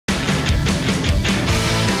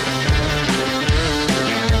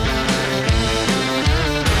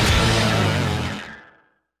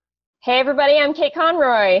Hey everybody, I'm Kate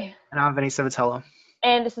Conroy, And I'm Vinny Savatello.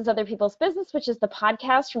 and this is Other People's Business, which is the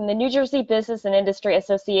podcast from the New Jersey Business and Industry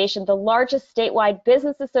Association, the largest statewide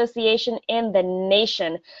business association in the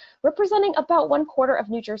nation, representing about 1/4 of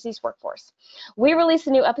New Jersey's workforce. We release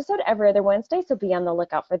a new episode every other Wednesday, so be on the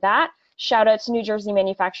lookout for that. Shout out to New Jersey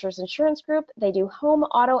Manufacturers Insurance Group. They do home,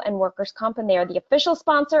 auto, and workers' comp, and they are the official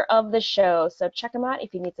sponsor of the show, so check them out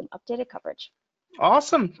if you need some updated coverage.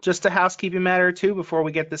 Awesome. Just a housekeeping matter or two before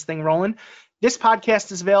we get this thing rolling. This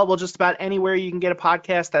podcast is available just about anywhere you can get a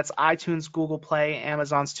podcast. That's iTunes, Google Play,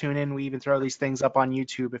 Amazon's TuneIn. We even throw these things up on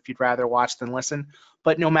YouTube if you'd rather watch than listen.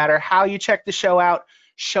 But no matter how you check the show out,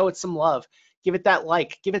 show it some love. Give it that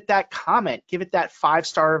like, give it that comment, give it that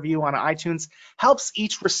 5-star review on iTunes. Helps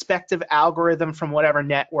each respective algorithm from whatever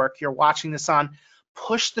network you're watching this on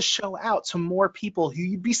push the show out to more people who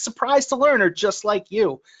you'd be surprised to learn are just like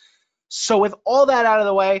you. So with all that out of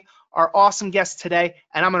the way, our awesome guest today,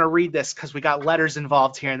 and I'm going to read this because we got letters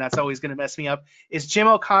involved here, and that's always going to mess me up, is Jim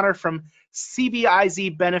O'Connor from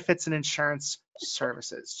CBIZ Benefits and Insurance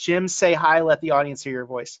Services. Jim, say hi. Let the audience hear your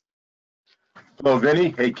voice. Hello,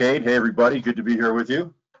 Vinny. Hey, Kate. Hey, everybody. Good to be here with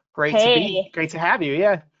you. Great to be. Great to have you,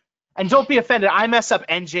 yeah. And don't be offended. I mess up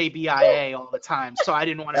NJBIA all the time, so I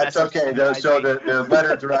didn't want to That's mess up. okay. So the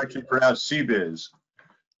letters are actually pronounced CBIZ.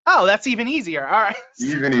 Oh, that's even easier. All right.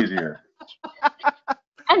 Even easier.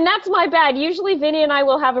 And that's my bad. Usually Vinny and I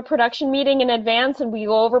will have a production meeting in advance and we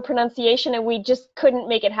go over pronunciation, and we just couldn't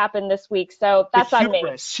make it happen this week. So that's on me.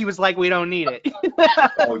 She was like, we don't need it.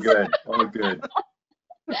 Oh, good. Oh, good.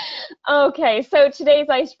 Okay, so today's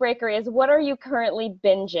icebreaker is, what are you currently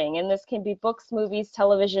binging? And this can be books, movies,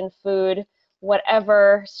 television, food,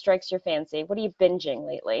 whatever strikes your fancy. What are you binging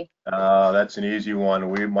lately? That's an easy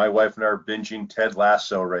one. My wife and I are binging Ted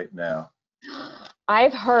Lasso right now.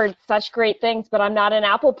 I've heard such great things, but I'm not an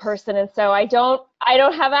Apple person, and so I don't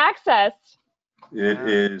have access. It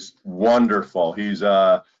is wonderful. He's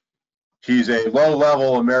a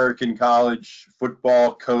low-level American college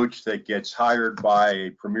football coach that gets hired by a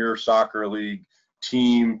premier soccer league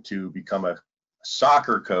team to become a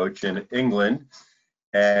soccer coach in England,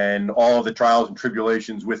 and all of the trials and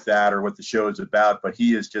tribulations with that are what the show is about. But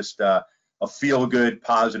he is just a feel-good,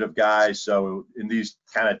 positive guy. So in these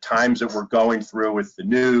kind of times that we're going through with the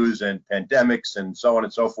news and pandemics and so on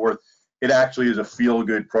and so forth, it actually is a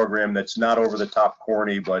feel-good program that's not over-the-top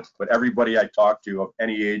corny, but everybody I talk to of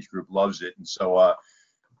any age group loves it. And so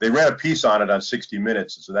they ran a piece on it on 60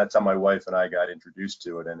 Minutes, and so that's how my wife and I got introduced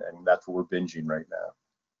to it, and that's what we're binging right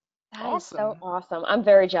now. That is so awesome. I'm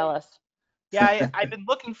very jealous. Yeah, I've been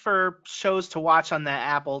looking for shows to watch on the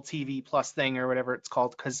Apple TV Plus thing or whatever it's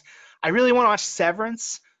called, because I really want to watch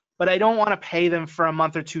Severance, but I don't want to pay them for a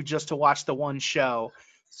month or two just to watch the one show.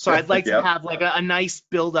 So I'd like to have like a nice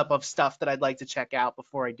buildup of stuff that I'd like to check out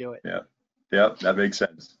before I do it. Yeah, that makes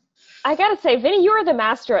sense. I gotta say, Vinny, you are the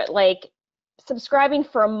master at like subscribing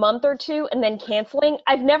for a month or two and then canceling.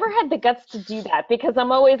 I've never had the guts to do that because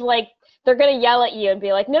I'm always like, they're going to yell at you and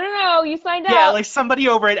be like, no, you signed up. Yeah, like somebody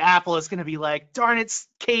over at Apple is going to be like, darn it,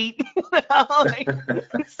 Kate. Like,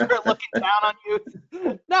 start looking down on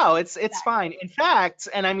you. No, it's fine. In fact,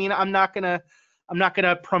 and I mean, I'm not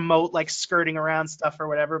gonna promote like skirting around stuff or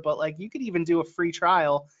whatever, but like you could even do a free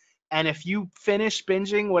trial. And if you finish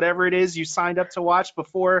binging whatever it is you signed up to watch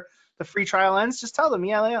before the free trial ends, just tell them,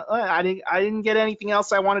 yeah, I didn't get anything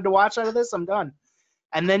else I wanted to watch out of this. I'm done.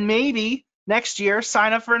 And then maybe next year,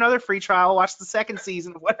 sign up for another free trial, watch the second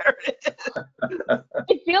season of whatever it is.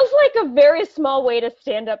 It feels like a very small way to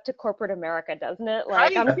stand up to corporate America, doesn't it?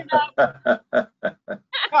 Like,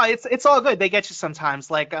 No, it's all good. They get you sometimes.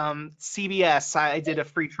 Like CBS, I did a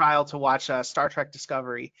free trial to watch Star Trek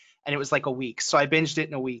Discovery, and it was like a week. So I binged it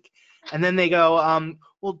in a week. And then they go,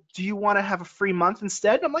 well, do you want to have a free month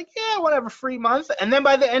instead? And I'm like, yeah, I want to have a free month. And then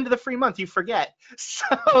by the end of the free month, you forget.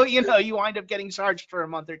 So, you wind up getting charged for a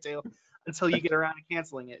month or two until you get around to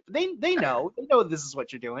canceling it. They know this is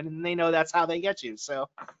what you're doing, and they know that's how they get you. So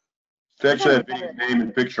they actually have a name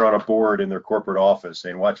and picture on a board in their corporate office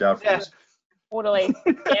saying, watch out for this. Totally.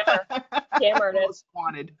 Scammer it is.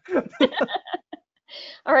 Wanted.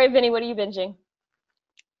 All right, Vinny, what are you binging?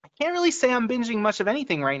 I can't really say I'm binging much of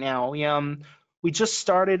anything right now. We just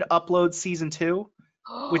started Upload Season 2,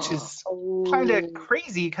 which is kind of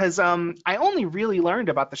crazy because I only really learned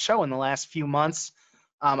about the show in the last few months.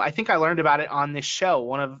 I think I learned about it on this show.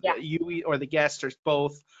 One of you or the guests or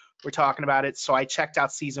both were talking about it, so I checked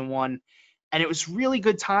out Season 1. And it was really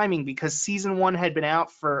good timing because Season 1 had been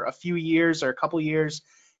out for a few years or a couple years.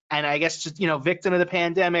 And I guess just, victim of the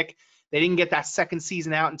pandemic, they didn't get that second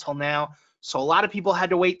season out until now. So a lot of people had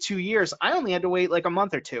to wait 2 years. I only had to wait like a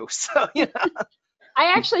month or two. So,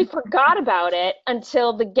 I actually forgot about it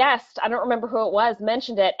until the guest, I don't remember who it was,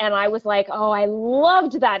 mentioned it, and I was like, oh, I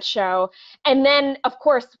loved that show. And then, of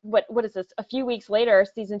course, what is this? A few weeks later,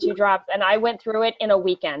 season 2 drops, and I went through it in a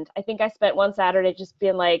weekend. I think I spent one Saturday just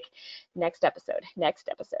being like, next episode, next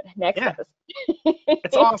episode, next episode.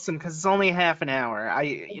 It's awesome because it's only half an hour. I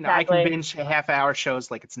can Exactly. binge half-hour shows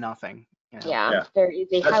like it's nothing. Yeah, very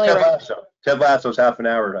easy. That's Highly Ted recommend. Lasso. Ted Lasso's half an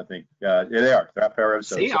hour, I think. Yeah, they are. They're half-hour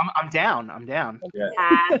episodes. See, I'm down. I'm down.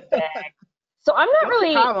 Fantastic. So I'm not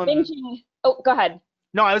really binging. Oh, go ahead.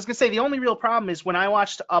 No, I was gonna say the only real problem is when I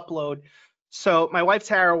watched Upload. So my wife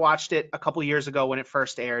Tara watched it a couple years ago when it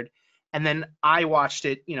first aired, and then I watched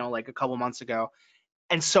it, like a couple months ago.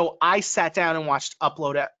 And so I sat down and watched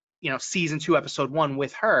Upload at, season 2, episode 1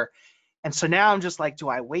 with her. And so now I'm just like, do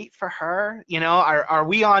I wait for her? Are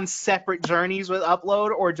we on separate journeys with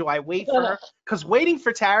Upload, or do I wait for her? Because waiting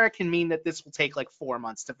for Tara can mean that this will take like 4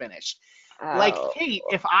 months to finish. Like Kate,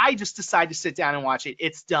 if I just decide to sit down and watch it,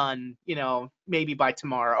 it's done, maybe by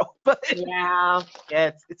tomorrow. But yeah,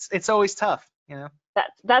 it's always tough,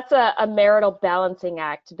 That's a marital balancing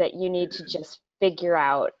act that you need to just figure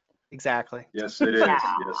out. Exactly. Yes, it is. Yeah.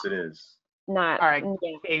 Yes, it is. Not. All right,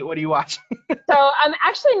 Yeah. Kate, what are you watching? So I'm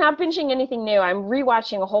actually not binging anything new. I'm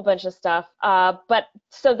rewatching a whole bunch of stuff. But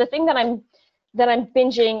so the thing that I'm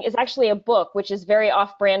binging is actually a book, which is very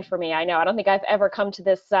off-brand for me. I know. I don't think I've ever come to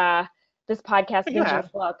this this podcast binging a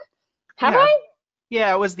book. Have I?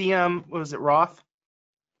 Yeah, it was the what was it, Roth?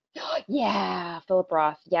 Yeah, Philip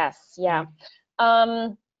Roth. Yes, yeah.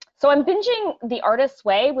 So I'm binging The Artist's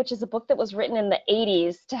Way, which is a book that was written in the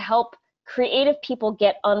 80s to help creative people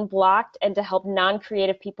get unblocked and to help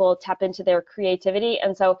non-creative people tap into their creativity.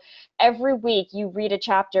 And so every week you read a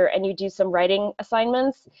chapter and you do some writing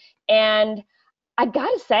assignments. And I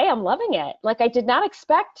gotta say, I'm loving it. Like, I did not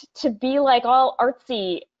expect to be like all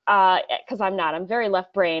artsy, because I'm not. I'm very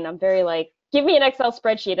left brain. I'm very like, give me an Excel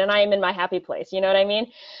spreadsheet and I am in my happy place. You know what I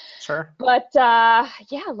mean? Sure. But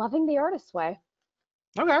yeah, loving The Artist's Way.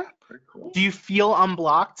 Okay. Very cool. Do you feel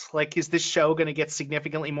unblocked? Like, is this show going to get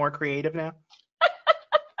significantly more creative now?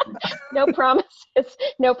 No promises.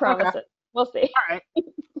 No promises. Okay. We'll see. All right.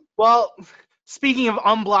 Well, speaking of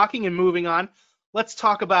unblocking and moving on, let's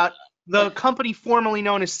talk about the company formerly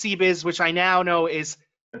known as CBIZ, which I now know is,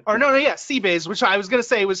 CBIZ, which I was going to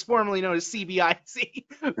say was formerly known as CBIZ.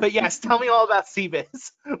 But yes, tell me all about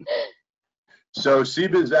CBIZ. So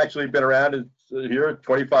CBIZ has actually been around here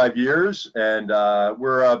 25 years, and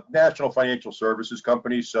we're a national financial services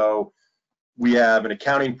company. So we have an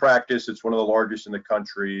accounting practice. It's one of the largest in the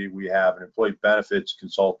country. We have an employee benefits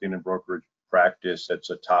consulting and brokerage practice that's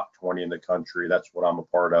a top 20 in the country. That's what I'm a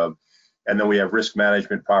part of. And then we have risk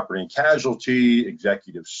management, property and casualty,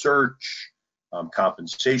 executive search,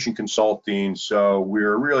 compensation consulting. So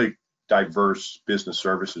we're a really diverse business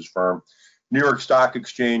services firm. New York Stock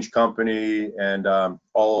Exchange company, and all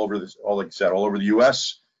over the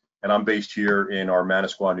U.S. And I'm based here in our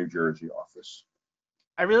Manasquan, New Jersey office.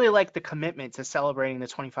 I really like the commitment to celebrating the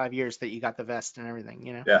 25 years that you got the vest and everything,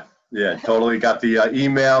 Yeah, totally. Got the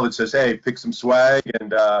email that says, "Hey, pick some swag,"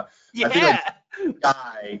 and I think like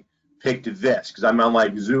guy picked this because I'm on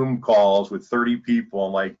like Zoom calls with 30 people,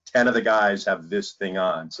 and like 10 of the guys have this thing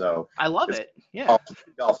on. So I love it. Yeah,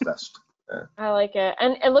 golf vest. Yeah. I like it,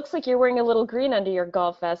 and it looks like you're wearing a little green under your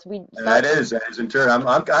golf vest. That is in turn. I'm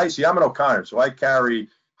an O'Connor, so I carry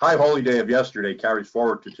High Holy Day of yesterday carries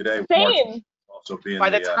forward to today. Same. Also being by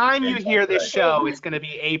the time you hear this show, it's going to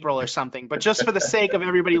be April or something. But just for the sake of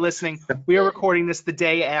everybody listening, we are recording this the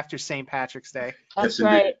day after St. Patrick's Day. That's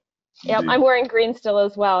right. Yep, I'm wearing green still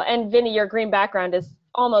as well. And Vinny, your green background is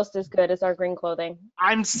almost as good as our green clothing.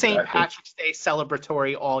 I'm St. Patrick's Day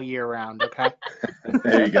celebratory all year round. Okay.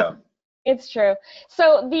 There you go. It's true.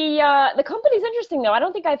 So the company's interesting though. I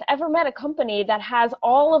don't think I've ever met a company that has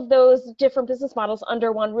all of those different business models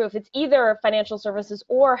under one roof. It's either financial services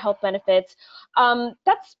or health benefits.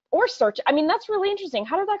 Or search. I mean, that's really interesting.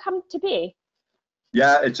 How did that come to be?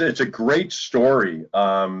 Yeah, it's a great story,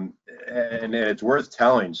 and it's worth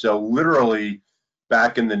telling. So literally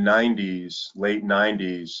back in the 90s, late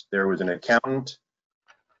 90s, there was an accountant,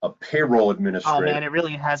 a payroll administrator. Oh man, it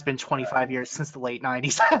really has been 25 years since the late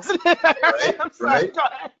 90s, hasn't it? Right.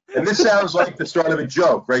 And this sounds like the start of a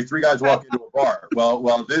joke, right? Three guys walk into a bar.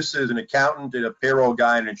 Well, this is an accountant and a payroll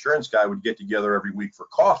guy and an insurance guy would get together every week for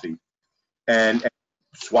coffee and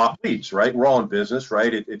swap leads, right? We're all in business,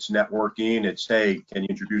 right? It's networking. It's, hey, can you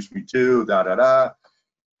introduce me to da-da-da?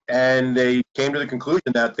 And they came to the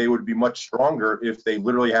conclusion that they would be much stronger if they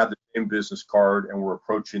literally had the same business card and were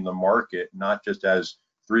approaching the market, not just as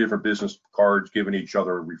 3 different business cards giving each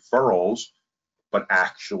other referrals, but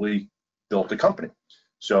actually built a company.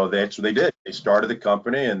 So that's what they did. They started the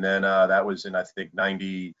company, and then that was in, I think,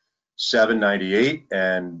 97, 98,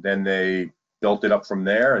 and then they built it up from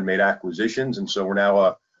there and made acquisitions. And so we're now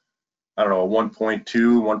a 1.2,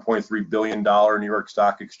 $1.3 billion New York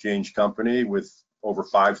Stock Exchange company with over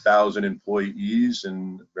 5,000 employees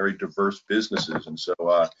and very diverse businesses. And so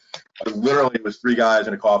literally it was 3 guys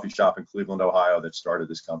in a coffee shop in Cleveland, Ohio that started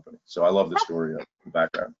this company. So I love the story of the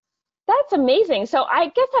background. That's amazing. So I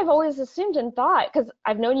guess I've always assumed and thought, because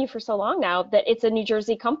I've known you for so long now, that it's a New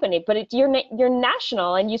Jersey company, but you're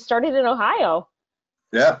national and you started in Ohio.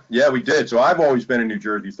 Yeah, we did. So I've always been in New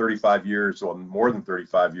Jersey, 35 years, or more than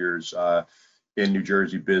 35 years in New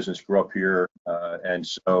Jersey business, grew up here. And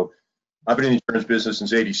so I've been in the insurance business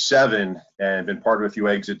since 87 and been part of a few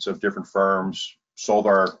exits of different firms, sold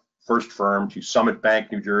our first firm to Summit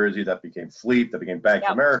Bank, New Jersey, that became Fleet, that became Bank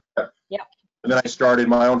of America. Yep. And then I started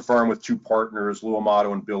my own firm with 2 partners, Lou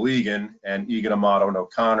Amato and Bill Egan, and Egan, Amato, and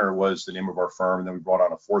O'Connor was the name of our firm. And then we brought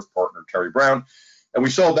on a 4th partner, Terry Brown, and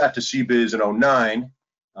we sold that to CBIZ in 09.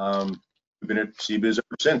 We've been at CBIZ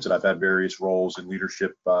ever since, and I've had various roles in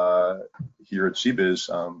leadership here at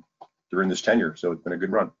CBIZ during this tenure. So it's been a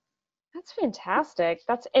good run. That's fantastic.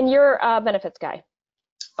 And you're a benefits guy.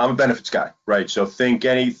 I'm a benefits guy, right? So think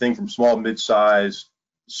anything from small, mid-size,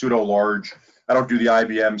 pseudo large. I don't do the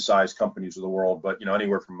IBM size companies of the world, but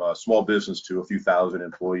anywhere from a small business to a few thousand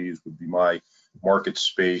employees would be my market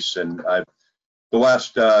space. And the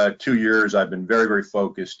last 2 years, I've been very, very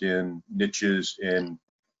focused in niches in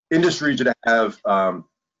industries that have a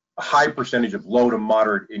high percentage of low to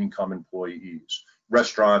moderate income employees,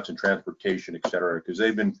 restaurants and transportation, et cetera, because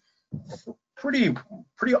they've been pretty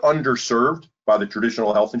underserved by the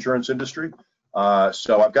traditional health insurance industry.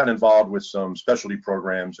 So I've gotten involved with some specialty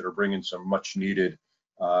programs that are bringing some much needed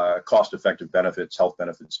cost-effective benefits, health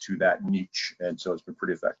benefits to that niche. And so it's been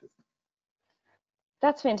pretty effective.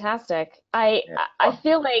 That's fantastic. I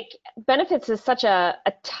feel like benefits is such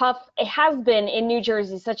it has been in New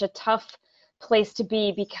Jersey, such a tough place to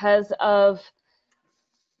be because of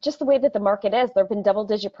just the way that the market is. There have been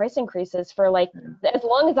double-digit price increases for as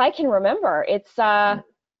long as I can remember.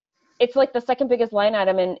 It's like the second biggest line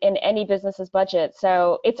item in any business's budget.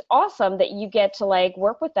 So it's awesome that you get to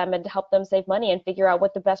work with them and to help them save money and figure out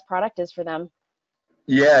what the best product is for them.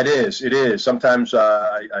 Yeah, it is. It is. Sometimes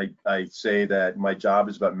I say that my job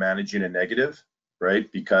is about managing a negative,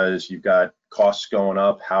 right? Because you've got costs going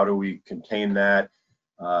up. How do we contain that?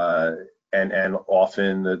 And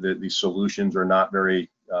often the solutions are not very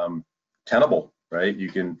tenable, right? You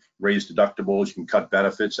can raise deductibles, you can cut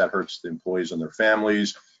benefits, that hurts the employees and their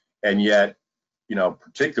families. And yet,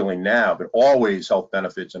 particularly now, but always health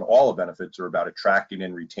benefits and all the benefits are about attracting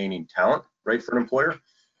and retaining talent, right, for an employer.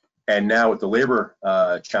 And now with the labor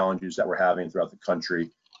challenges that we're having throughout the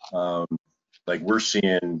country, we're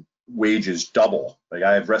seeing wages double.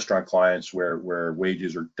 I have restaurant clients where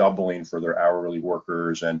wages are doubling for their hourly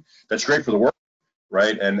workers, and that's great for the worker,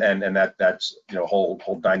 right? And that's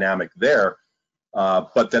whole dynamic there.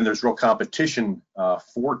 But then there's real competition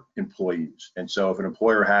for employees. And so if an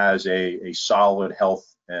employer has a solid health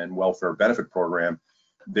and welfare benefit program,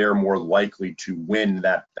 they're more likely to win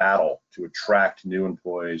that battle to attract new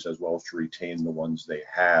employees as well as to retain the ones they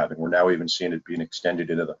have. And we're now even seeing it being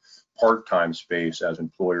extended into the part-time space as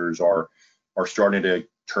employers are starting to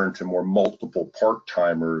turn to more multiple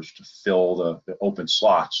part-timers to fill the open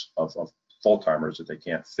slots of full-timers that they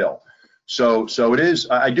can't fill. So it is,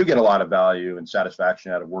 I do get a lot of value and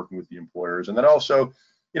satisfaction out of working with the employers. And then also,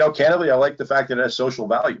 candidly, I like the fact that it has social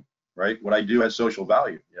value, right? What I do has social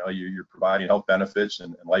value. You're providing health benefits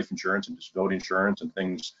and life insurance and disability insurance and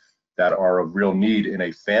things that are of real need in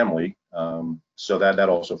a family. So that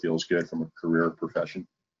also feels good from a career profession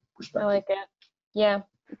perspective. I like it. Yeah,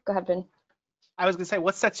 go ahead, Ben. I was gonna say,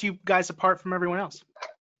 what sets you guys apart from everyone else?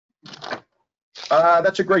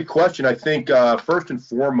 That's a great question. I think first and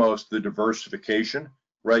foremost, the diversification,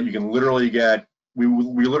 right? You can literally we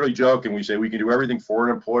literally joke and we say we can do everything for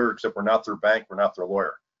an employer except we're not their bank, we're not their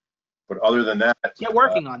lawyer. But other than that, get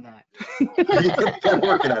working on that. Get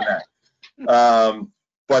working on that.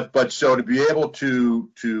 But so to be able to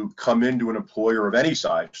come into an employer of any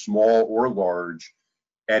size, small or large,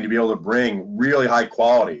 and to be able to bring really high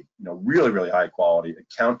quality, really high quality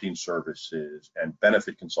accounting services and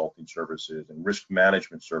benefit consulting services and risk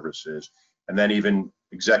management services, and then even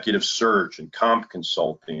executive search and comp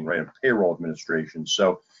consulting, right, and payroll administration.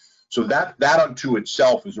 So that unto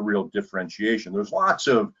itself is a real differentiation. There's lots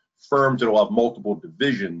of firms that will have multiple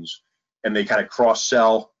divisions and they kind of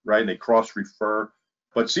cross-sell, right, and they cross-refer.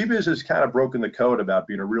 But CBIZ has kind of broken the code about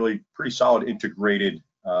being a really pretty solid integrated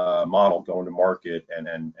model, going to market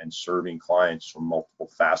and serving clients from multiple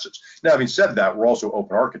facets. Now, having said that, we're also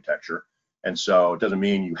open architecture. And so it doesn't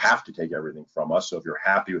mean you have to take everything from us. So if you're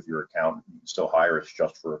happy with your account, you can still hire us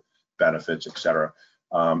just for benefits, et cetera.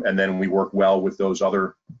 And then we work well with those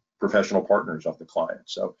other professional partners of the client.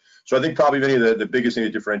 So I think probably Vinny, the biggest thing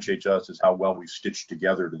that differentiates us is how well we've stitched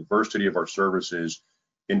together the diversity of our services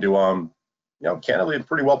into, candidly, a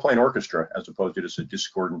pretty well playing orchestra as opposed to just a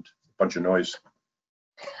discordant bunch of noise.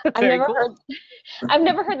 I've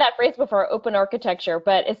never heard that phrase before, open architecture,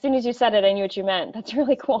 but as soon as you said it, I knew what you meant. That's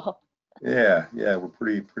really cool. Yeah, we're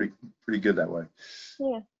pretty good that way.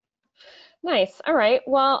 Yeah. Nice. All right.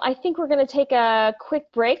 Well, I think we're going to take a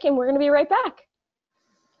quick break and we're going to be right back.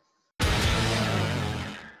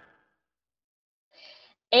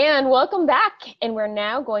 And welcome back. And we're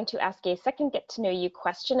now going to ask a second get to know you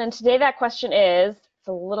question. And today that question is, it's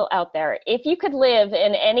a little out there. If you could live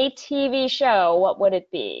in any TV show, what would it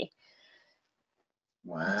be?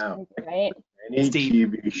 Wow. Right? Any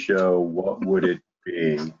TV show, what would it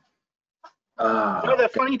be? The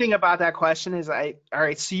funny thing about that question is, all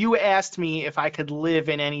right, so you asked me if I could live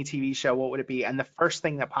in any TV show, what would it be? And the first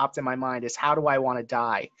thing that popped in my mind is, how do I want to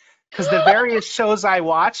die? Because the various shows I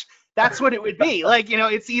watch, that's what it would be. Like,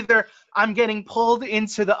 it's either I'm getting pulled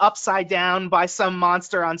into the upside down by some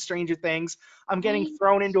monster on Stranger Things, I'm getting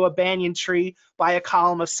thrown into a banyan tree by a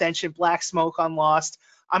column of sentient black smoke on Lost,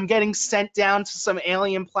 I'm getting sent down to some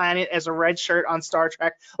alien planet as a red shirt on Star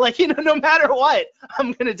Trek. Like, no matter what,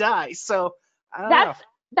 I'm going to die. So I don't know.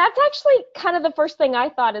 That's actually kind of the first thing I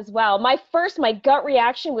thought as well. My gut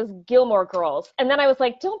reaction was Gilmore Girls. And then I was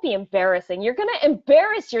like, don't be embarrassing. You're going to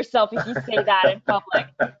embarrass yourself if you say that in public.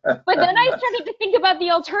 But then I started to think about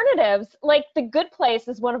the alternatives. Like, The Good Place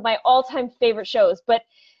is one of my all-time favorite shows. But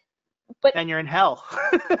then you're in hell.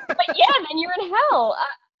 But yeah, then you're in hell.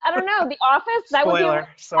 I don't know. The Office, that would be Spoiler,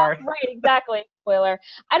 sorry. Right, exactly. Spoiler.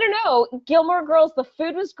 I don't know. Gilmore Girls, the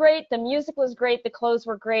food was great, the music was great, the clothes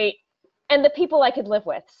were great, and the people I could live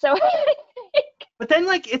with. So But then,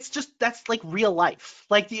 like, that's like real life.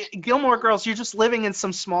 Like the Gilmore Girls, you're just living in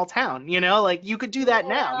some small town, like you could do that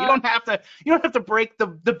now. You don't have to break the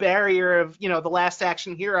barrier of, the Last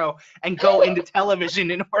Action Hero and go into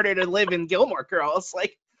television in order to live in Gilmore Girls.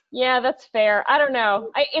 Like, yeah, that's fair. I don't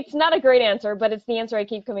know. It's not a great answer, but it's the answer I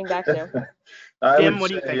keep coming back to. Tim, what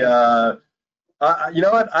do you think? You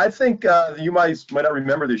know what? I think you might not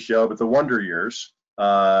remember this show, but The Wonder Years.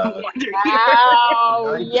 Wow,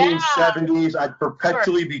 1970s. I'd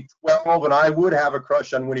perpetually be 12, and I would have a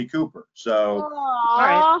crush on Winnie Cooper. So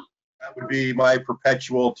that would be my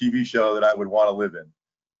perpetual TV show that I would want to live in.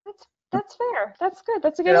 That's fair. That's good.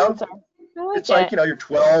 That's a good answer. I like it's like, you're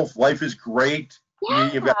 12, life is great.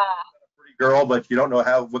 Yeah. You've got a pretty girl, but you don't know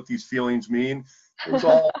what these feelings mean. It's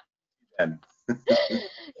all Yeah,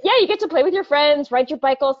 you get to play with your friends, ride your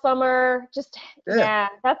bike all summer. Just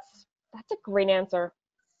that's a great answer.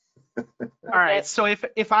 All right, so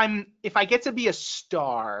if I get to be a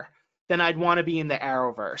star, then I'd want to be in the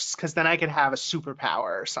Arrowverse, because then I could have a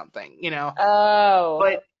superpower or something, Oh.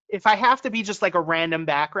 But if I have to be just like a random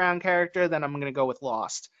background character, then I'm gonna go with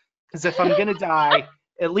Lost, because if I'm gonna die,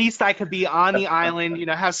 at least I could be on the island,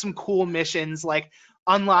 have some cool missions, like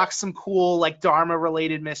unlock some cool like Dharma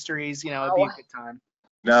related mysteries, it'd be a good time.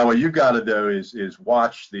 Now what you got to do is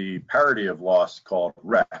watch the parody of Lost called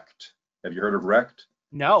Wrecked. Have you heard of Wrecked?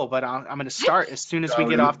 No, but I'm going to start as soon as we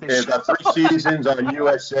get off this show. It's got 3 seasons on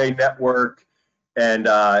USA Network, and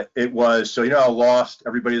it was, so how Lost,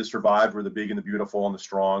 everybody that survived were the big and the beautiful and the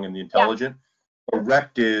strong and the intelligent. Yeah. Well,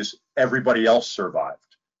 Wrecked is everybody else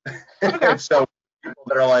survived. And so people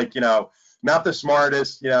that are like, not the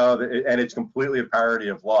smartest, and it's completely a parody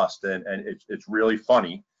of Lost, and it's really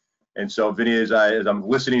funny. And so, Vinny, as I'm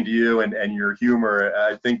listening to you and your humor,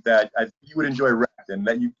 I think that you would enjoy Wrecked, and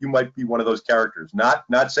that you might be one of those characters.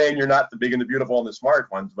 Not saying you're not the big and the beautiful and the smart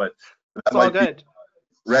ones, but that's all good.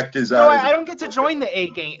 Wrecked is. No, I don't get to join the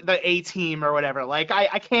A team or whatever. Like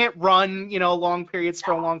I can't run, long periods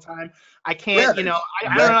for a long time. I can't, I don't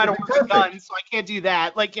know how to work a gun, so I can't do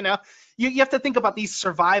that. Like, you have to think about these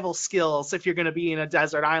survival skills if you're going to be in a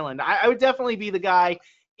desert island. I would definitely be the guy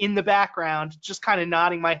in the background, just kind of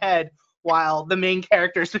nodding my head while the main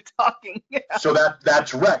characters are talking. So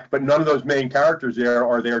that's Wrecked, but none of those main characters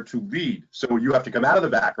are there to lead. So you have to come out of the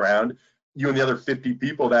background, you and the other 50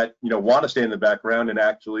 people that want to stay in the background and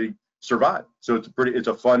actually survive. So it's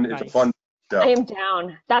a fun show. I am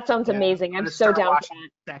down. That sounds amazing. I'm so down for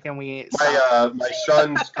that. My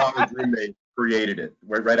son's college roommate created it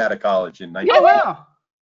right out of college in 19. Oh wow.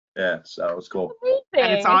 Yeah, so it was cool. Amazing.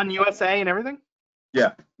 And it's on USA and everything?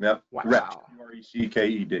 Yeah. Wow. Wrecked.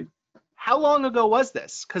 Wrecked. How long ago was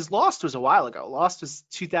this? Because Lost was a while ago. Lost was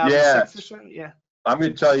 2006 Yeah, or so. Yeah. I'm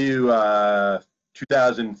going to tell you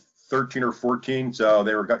 2013 or 14. So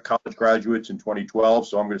they were college graduates in 2012.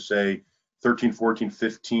 So I'm going to say 13, 14,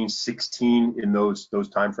 15, 16 in those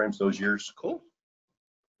timeframes, those years. Cool.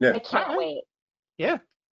 Yeah. I can't wait. Yeah.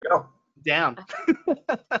 Go. Down.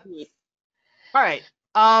 Neat. All right.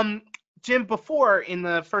 Jim, before in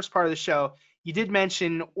the first part of the show, you did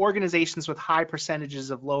mention organizations with high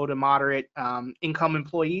percentages of low to moderate income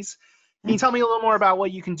employees. Can you tell me a little more about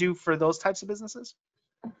what you can do for those types of businesses?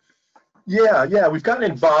 Yeah, we've gotten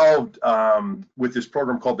involved with this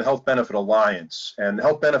program called the Health Benefit Alliance, and the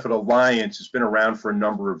Health Benefit Alliance has been around for a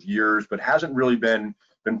number of years, but hasn't really been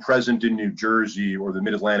present in New Jersey or the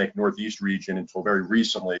Mid-Atlantic Northeast region until very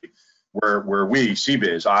recently, where we,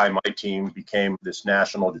 CBIZ, my team, became this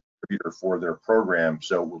national distributor for their program.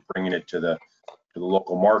 So we're bringing it to the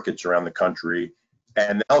local markets around the country.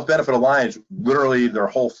 And the Health Benefit Alliance, literally their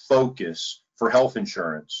whole focus for health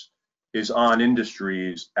insurance is on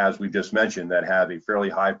industries, as we just mentioned, that have a fairly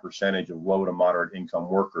high percentage of low to moderate income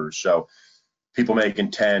workers. So people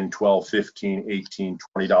making 10, 12, 15, 18,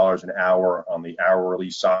 $20 an hour on the hourly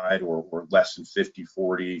side, or less than 50,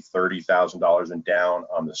 40, $30,000 and down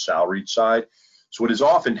on the salaried side. So what has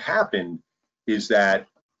often happened is that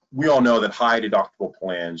we all know that high deductible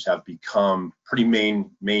plans have become pretty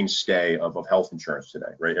mainstay of health insurance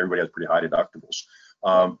today, right? Everybody has pretty high deductibles.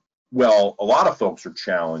 Well, a lot of folks are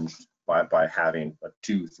challenged by having a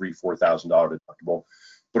 $2,000, $3,000, $4,000 deductible.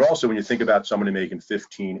 But also when you think about somebody making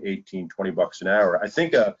 15, 18, 20 bucks an hour, I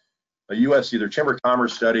think a U.S. either Chamber of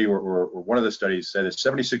Commerce study or one of the studies said that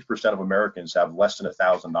 76% of Americans have less than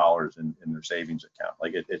 $1,000 in their savings account.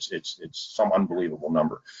 Like it's some unbelievable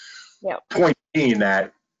number. Yeah. Point being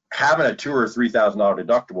that having a $2,000 or $3,000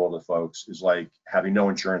 deductible to folks is like having no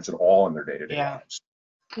insurance at all in their day-to-day lives,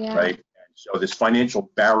 right? And so this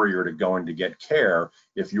financial barrier to going to get care,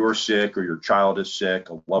 if you're sick or your child is sick,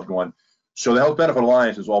 a loved one. So the Health Benefit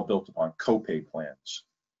Alliance is all built upon copay plans.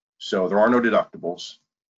 So there are no deductibles.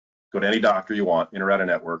 Go to any doctor you want, in or out of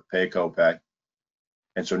network, pay a copay.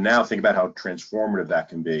 And so now think about how transformative that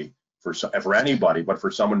can be for anybody, but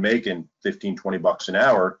for someone making 15, 20 bucks an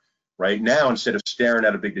hour. Right now, instead of staring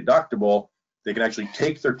at a big deductible, they can actually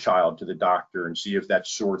take their child to the doctor and see if that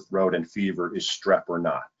sore throat and fever is strep or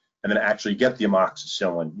not, and then actually get the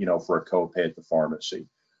amoxicillin, for a copay at the pharmacy.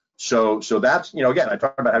 So that's, again, I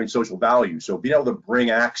talk about having social value. So being able to bring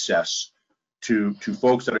access to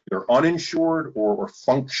folks that are either uninsured or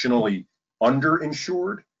functionally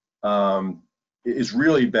underinsured is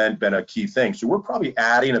really been a key thing. So we're probably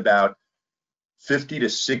adding about 50 to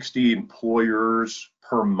 60 employers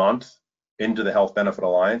per month into the Health Benefit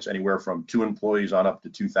Alliance, anywhere from 2 employees on up to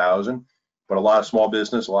 2,000, but a lot of small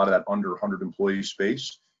business, a lot of that under 100 employee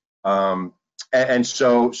space. And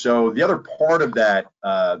so the other part of that,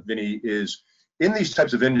 Vinny, is in these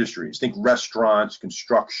types of industries, think restaurants,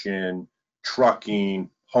 construction, trucking,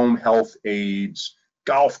 home health aides,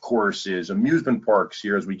 golf courses, amusement parks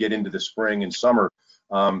here as we get into the spring and summer.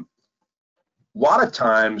 A lot of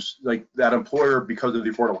times, like that employer, because of the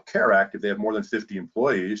Affordable Care Act, if they have more than 50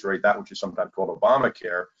 employees, right, that which is sometimes called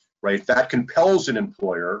Obamacare, right, that compels an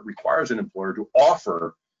employer, requires an employer to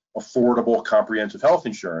offer affordable comprehensive health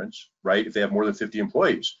insurance, right, if they have more than 50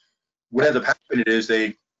 employees. What ends up happening is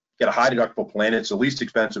they get a high deductible plan. It's the least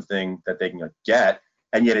expensive thing that they can get,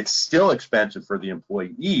 and yet it's still expensive for the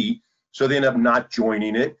employee, so they end up not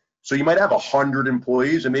joining it. So you might have 100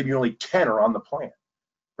 employees and maybe only 10 are on the plan,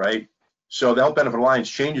 right? So the Health Benefit Alliance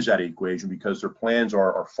changes that equation because their plans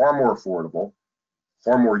are far more affordable,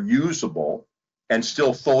 far more usable, and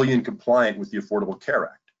still fully in compliant with the Affordable Care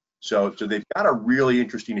Act. So they've got a really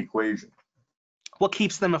interesting equation. What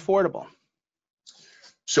keeps them affordable?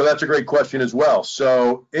 So that's a great question as well.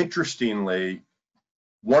 So interestingly,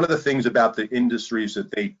 one of the things about the industries that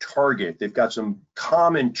they target, they've got some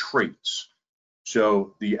common traits.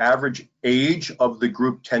 So the average age of the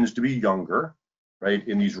group tends to be younger, right?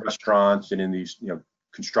 In these restaurants and in these,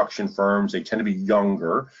 construction firms, they tend to be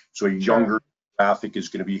younger. So a younger traffic is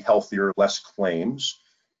going to be healthier, less claims.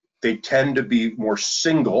 They tend to be more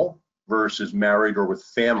single versus married or with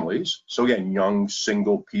families. So again, young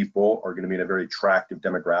single people are going to be in a very attractive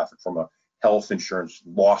demographic from a health insurance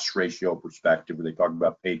loss ratio perspective, where they talk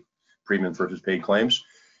about paid premiums versus paid claims.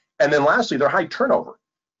 And then lastly, they're high turnover.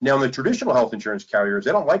 Now, in the traditional health insurance carriers,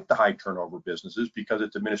 they don't like the high turnover businesses because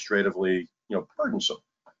it's administratively, burdensome.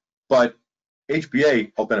 But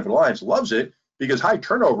HBA, Health Benefit Alliance, loves it because high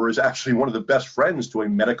turnover is actually one of the best friends to a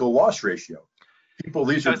medical loss ratio. people,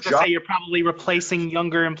 these I are was going to jobs. say you're probably replacing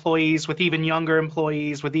younger employees with even younger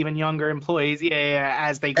employees with even younger employees. Yeah,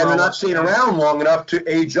 as they grow. And they're not up. staying around long enough to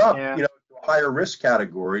age up, Yeah. to a higher risk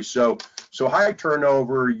category. So high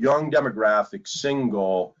turnover, young demographic,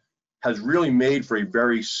 single, has really made for a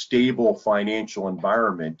very stable financial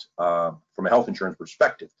environment from a health insurance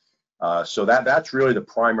perspective. So that's really the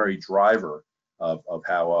primary driver of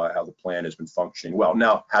how the plan has been functioning well.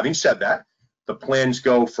 Now, having said that, the plans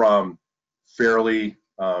go from fairly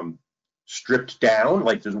stripped down,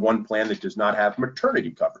 like there's one plan that does not have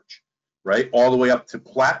maternity coverage, right? All the way up to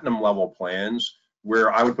platinum level plans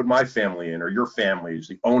where I would put my family in, or your families,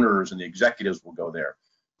 the owners and the executives will go there.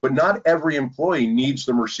 But not every employee needs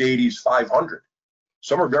the Mercedes 500.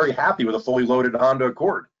 Some are very happy with a fully loaded Honda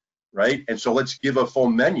Accord, right? And so let's give a full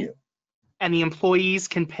menu. And the employees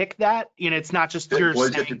can pick that. It's not just your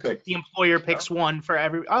saying. The employer picks one for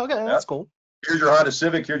every. Oh, okay, that's cool. Here's your Honda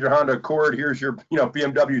Civic. Here's your Honda Accord. Here's your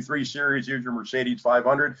BMW 3 Series. Here's your Mercedes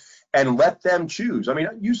 500, and let them choose. I mean,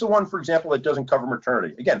 use the one, for example, that doesn't cover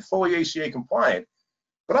maternity. Again, fully ACA compliant.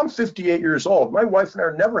 But I'm 58 years old. My wife and I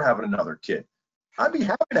are never having another kid. I'd be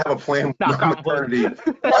happy to have a plan with no maternity.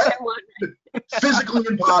 Physically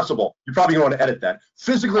impossible. You're probably going to want to edit that.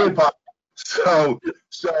 Physically impossible. So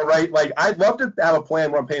right, like I'd love to have a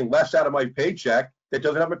plan where I'm paying less out of my paycheck that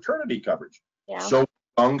doesn't have maternity coverage. Yeah. So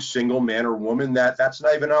young single man or woman that's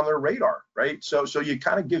not even on their radar, right? So you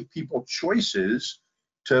kind of give people choices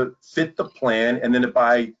to fit the plan, and then to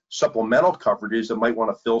buy supplemental coverages that might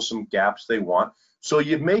want to fill some gaps they want. So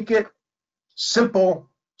you make it simple,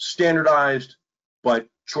 standardized, but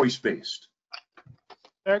choice-based.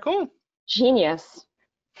 Very cool. Genius.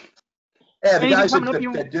 Yeah, the guys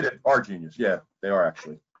that did it are genius. Yeah, they are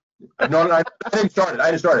actually. I didn't start it.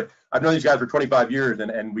 I didn't start it. I've known these guys for 25 years,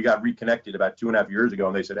 and we got reconnected about 2.5 years ago,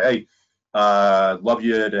 and they said, hey, love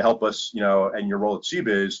you to help us, and your role at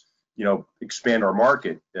CBIZ, expand our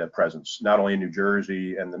market presence, not only in New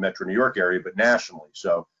Jersey and the Metro New York area, but nationally.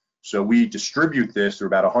 So we distribute this through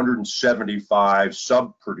about 175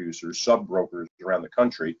 sub-producers, sub-brokers around the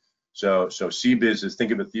country. So CBIZ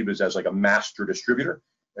think of CBIZ as like a master distributor,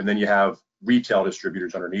 and then you have retail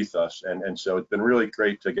distributors underneath us. And so it's been really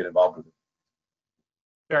great to get involved with it.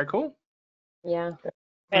 Very cool. Yeah.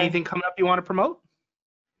 Anything coming up you want to promote?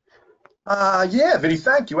 Yeah, Vinny,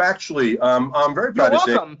 thank you. Actually, I'm very proud to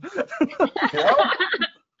say.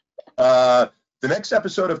 The next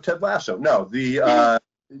episode of Ted Lasso. No,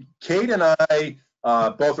 Kate and I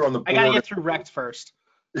both are on the board. I gotta get through Rect first.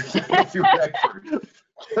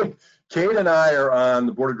 Kate and I are on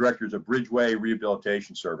the board of directors of Bridgeway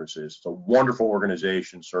Rehabilitation Services. It's a wonderful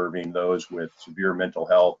organization serving those with severe mental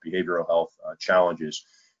health, behavioral health challenges.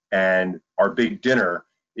 And our big dinner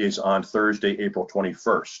is on Thursday, April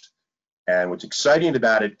 21st. And what's exciting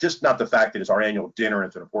about it, just not the fact that it's our annual dinner and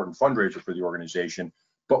it's an important fundraiser for the organization,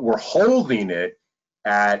 but we're holding it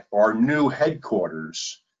at our new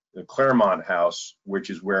headquarters, the Claremont House, which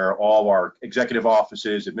is where all our executive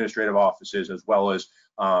offices, administrative offices, as well as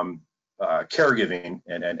caregiving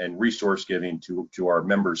and resource giving to our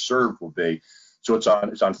members served will be. So it's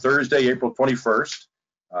on Thursday, April 21st.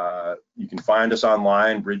 You can find us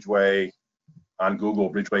online, Bridgeway, on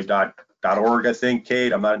Google, bridgeway.org, I think,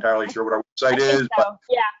 Kate. I'm not entirely sure what our website is, so.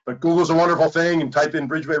 but Google's a wonderful thing, and type in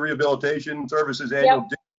Bridgeway Rehabilitation Services annual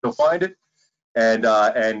dinner, you'll find it.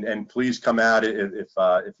 And please come out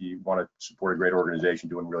if you want to support a great organization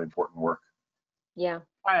doing really important work. Yeah.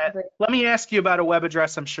 All right. Let me ask you about a web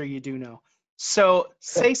address I'm sure you do know. So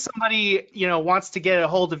say somebody, wants to get a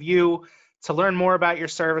hold of you to learn more about your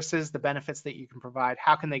services, the benefits that you can provide.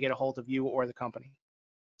 How can they get a hold of you or the company?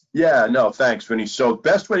 Yeah, no, thanks, Vinny. So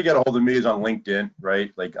best way to get a hold of me is on LinkedIn,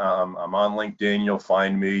 right? Like I'm on LinkedIn, you'll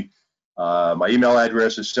find me. My email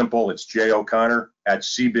address is simple. It's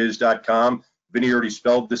joconnor@cbiz.com. Vinny already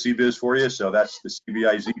spelled the CBIZ for you, so that's the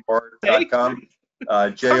CBIZ part.com.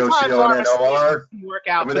 JOCONNOR. Work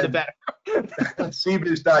out for the better.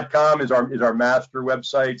 CBIZ.com is our master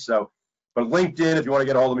website. So, but LinkedIn, if you want to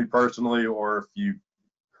get a hold of me personally, or if you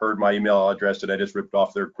heard my email address that I just ripped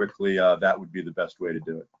off there quickly, that would be the best way to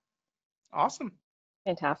do it. Awesome.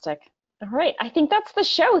 Fantastic. All right. I think that's the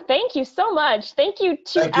show. Thank you so much. Thank you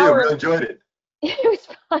to Thank you. I really enjoyed it. It was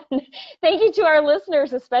fun. Thank you to our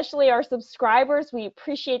listeners, especially our subscribers. We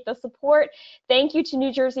appreciate the support. Thank you to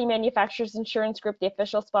New Jersey Manufacturers Insurance Group, the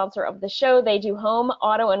official sponsor of the show. They do home,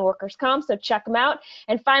 auto, and workers' comp, so check them out.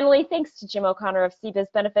 And finally, thanks to Jim O'Connor of CBIZ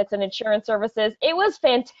Benefits and Insurance Services. It was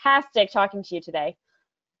fantastic talking to you today.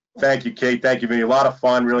 Thank you, Kate. Thank you, Vinny. A lot of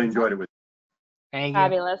fun. Really enjoyed it with you. Thank you.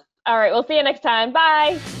 Fabulous. All right. We'll see you next time.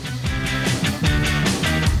 Bye.